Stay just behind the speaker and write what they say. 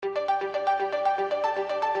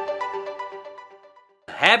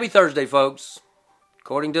Happy Thursday, folks.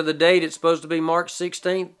 According to the date, it's supposed to be March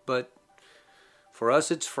 16th, but for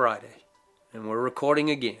us it's Friday, and we're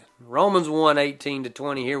recording again. Romans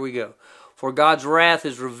 1:18-20, here we go. For God's wrath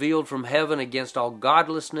is revealed from heaven against all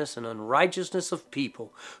godlessness and unrighteousness of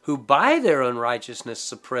people, who by their unrighteousness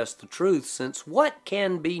suppress the truth, since what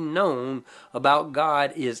can be known about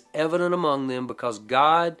God is evident among them, because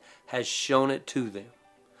God has shown it to them.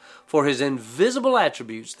 For his invisible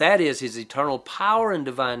attributes, that is, his eternal power and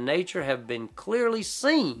divine nature, have been clearly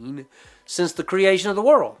seen since the creation of the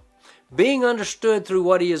world, being understood through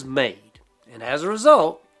what he has made. And as a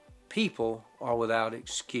result, people are without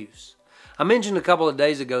excuse. I mentioned a couple of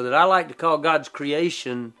days ago that I like to call God's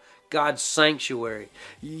creation God's sanctuary.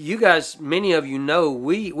 You guys, many of you know,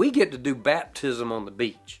 we get to do baptism on the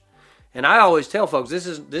beach. And I always tell folks,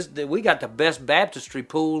 we got the best baptistry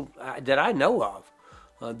pool that I know of.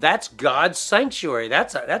 That's God's sanctuary.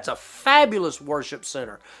 That's a fabulous worship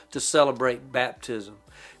center to celebrate baptism.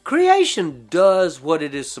 Creation does what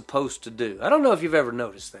it is supposed to do. I don't know if you've ever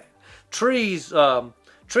noticed that. Trees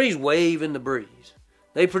wave in the breeze.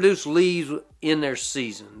 They produce leaves in their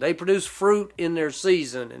season. They produce fruit in their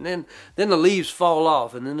season, and then the leaves fall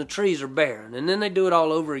off, and then the trees are barren, and then they do it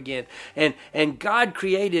all over again. And God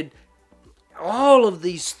created all of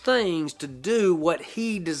these things to do what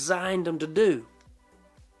he designed them to do.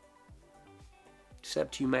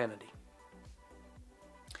 Except humanity.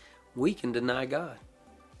 We can deny God.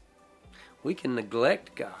 We can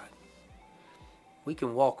neglect God. We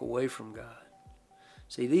can walk away from God.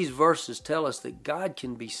 See, these verses tell us that God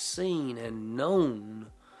can be seen and known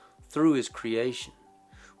through his creation.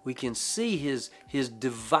 We can see his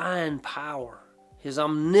divine power, his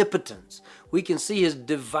omnipotence. We can see his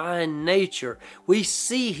divine nature. We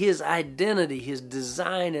see his identity, his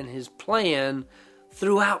design, and his plan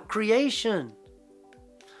throughout creation.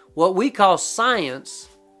 What we call science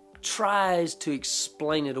tries to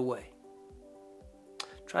explain it away.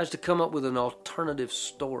 Tries to come up with an alternative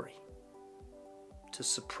story to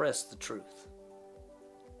suppress the truth.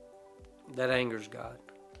 That angers God.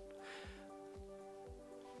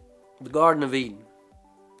 The Garden of Eden.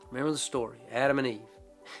 Remember the story, Adam and Eve.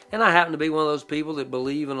 And I happen to be one of those people that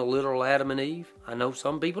believe in a literal Adam and Eve. I know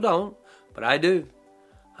some people don't, but I do.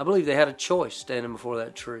 I believe they had a choice standing before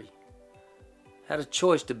that tree. Had a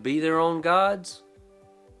choice to be their own gods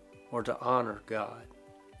or to honor God.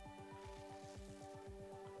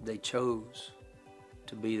 They chose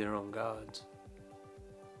to be their own gods.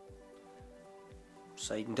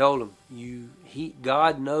 Satan told them,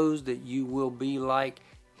 God knows that you will be like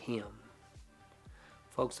him.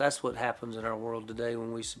 Folks, that's what happens in our world today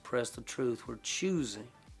when we suppress the truth. We're choosing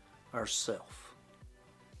ourselves.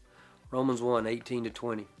 Romans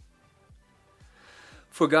 1:18-20.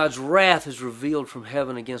 For God's wrath is revealed from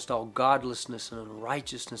heaven against all godlessness and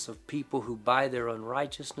unrighteousness of people, who by their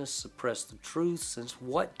unrighteousness suppress the truth, since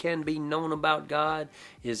what can be known about God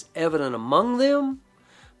is evident among them,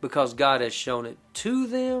 because God has shown it to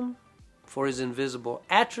them. For his invisible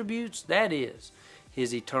attributes, that is,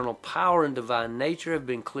 his eternal power and divine nature, have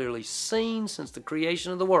been clearly seen since the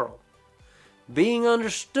creation of the world, being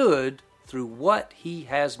understood through what he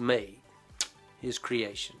has made, his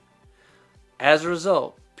creation. As a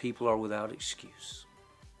result, people are without excuse.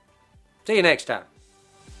 See you next time.